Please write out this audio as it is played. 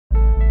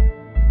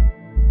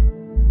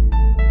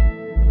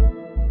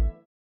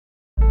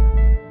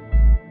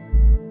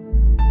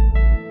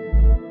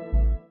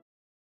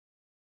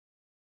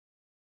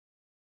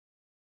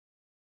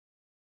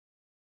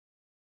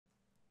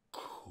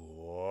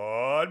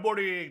Good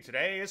morning.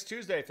 Today is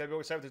Tuesday,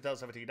 February 7th,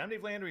 2017. I'm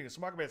Dave Landry, and the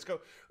market minutes go,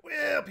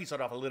 well, peace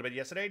out off a little bit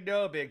yesterday.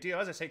 No big deal.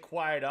 As I say,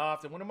 quiet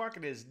off. And when the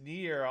market is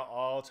near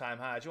all-time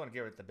highs, you want to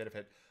give it the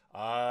benefit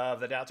of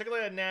the doubt. Take a look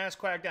at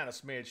NASDAQ down a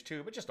smidge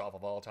too, but just off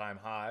of all-time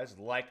highs,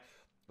 like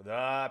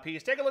the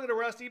piece. Take a look at the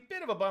Rusty.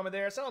 Bit of a bummer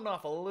there. Selling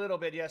off a little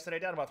bit yesterday,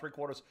 down about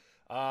 3/4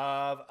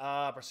 of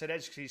a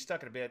percentage. He's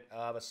stuck in a bit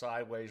of a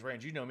sideways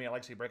range. You know me, I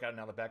like to see breakout and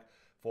out the back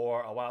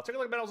for a while. Take a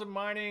look at metals and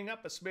mining,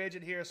 up a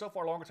smidgen here. So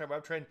far, longer term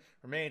uptrend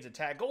remains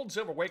intact. Gold and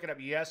silver waking up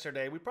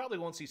yesterday. We probably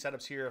won't see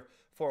setups here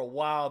for a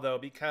while, though,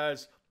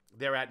 because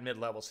they're at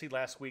mid-level. See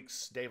last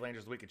week's Dave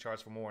Landry's weekly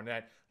charts for more on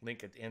that.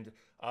 Link at the end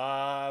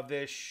of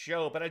this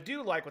show. But I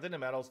do like within the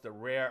metals the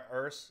rare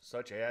earths,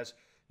 such as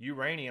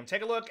uranium.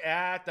 Take a look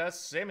at the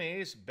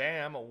semis.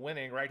 Bam,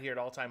 winning right here at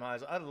all-time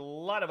highs. A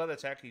lot of other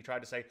tech, he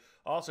tried to say,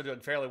 also doing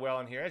fairly well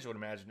in here, as you would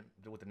imagine,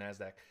 with the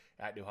NASDAQ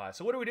at new highs.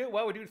 So what do?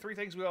 Well, we do three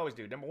things we always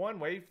do. Number one,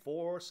 wait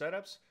for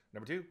setups.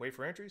 Number two, wait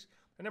for entries.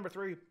 And number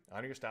three,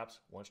 honor your stops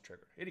once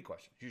triggered. Any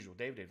questions? Usual,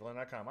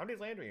 DaveLandry.com. I'm Dave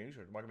Landry, and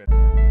usual, market minute.